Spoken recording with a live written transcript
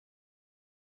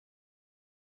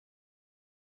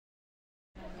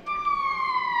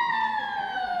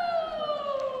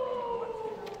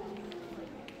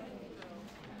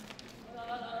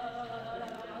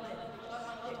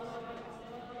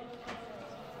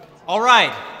All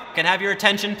right, can I have your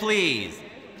attention, please?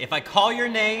 If I call your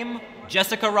name,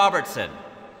 Jessica Robertson,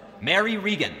 Mary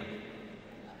Regan,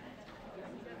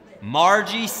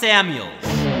 Margie Samuels.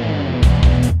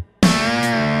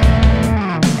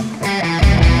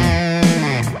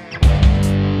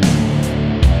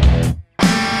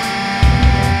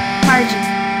 Margie.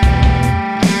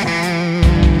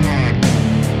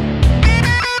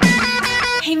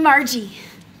 Hey, Margie.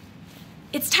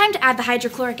 It's time to add the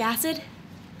hydrochloric acid.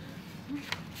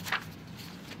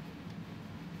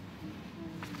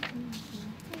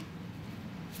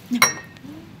 No.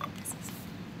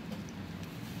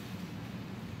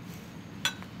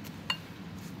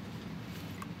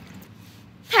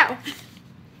 How?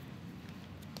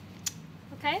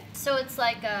 Okay, so it's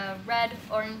like a red,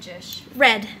 orangish.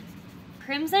 Red.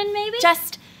 Crimson, maybe?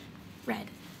 Just red.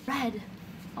 Red.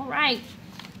 All right.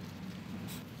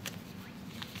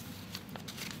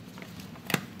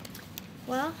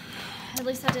 Well, at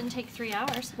least that didn't take 3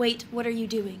 hours. Wait, what are you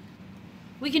doing?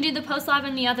 We can do the post-lab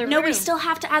in the other room. No, we still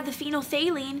have to add the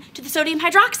phenolphthalein to the sodium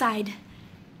hydroxide.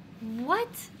 What?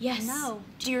 Yes. No.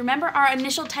 Do you remember our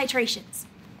initial titrations?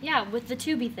 Yeah, with the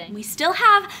tubey thing. We still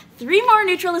have 3 more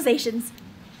neutralizations.